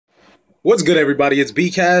What's good, everybody? It's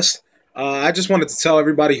Bcast. I just wanted to tell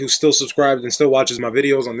everybody who's still subscribed and still watches my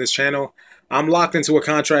videos on this channel, I'm locked into a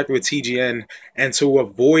contract with TGN, and to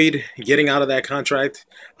avoid getting out of that contract,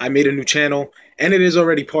 I made a new channel, and it is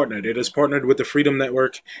already partnered. It is partnered with the Freedom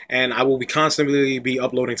Network, and I will be constantly be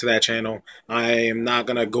uploading to that channel. I am not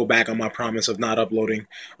gonna go back on my promise of not uploading.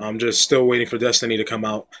 I'm just still waiting for Destiny to come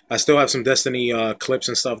out. I still have some Destiny clips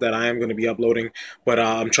and stuff that I am going to be uploading, but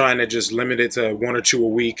I'm trying to just limit it to one or two a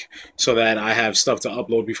week so that I have stuff to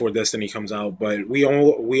upload before Destiny comes out. But we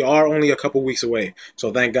are only a couple weeks away,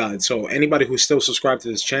 so thank God. So anybody who's still subscribed to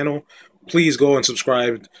this channel, please go and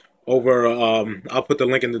subscribe over. I'll put the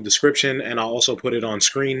link in the description, and I'll also put it on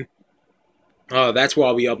screen. That's where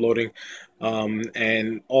I'll be uploading.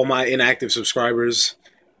 And all my inactive subscribers,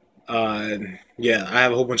 yeah, I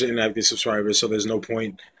have a whole bunch of inactive subscribers, so there's no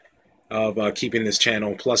point of keeping this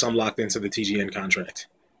channel. Plus, I'm locked into the TGN contract.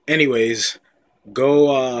 Anyways,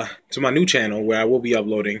 go to my new channel where I will be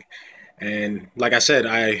uploading. And like I said,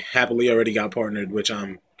 I happily already got partnered, which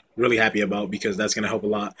I'm really happy about because that's going to help a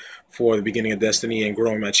lot for the beginning of Destiny and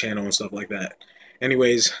growing my channel and stuff like that.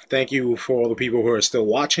 Anyways, thank you for all the people who are still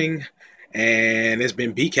watching. And it's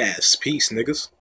been Bcast. Peace, niggas.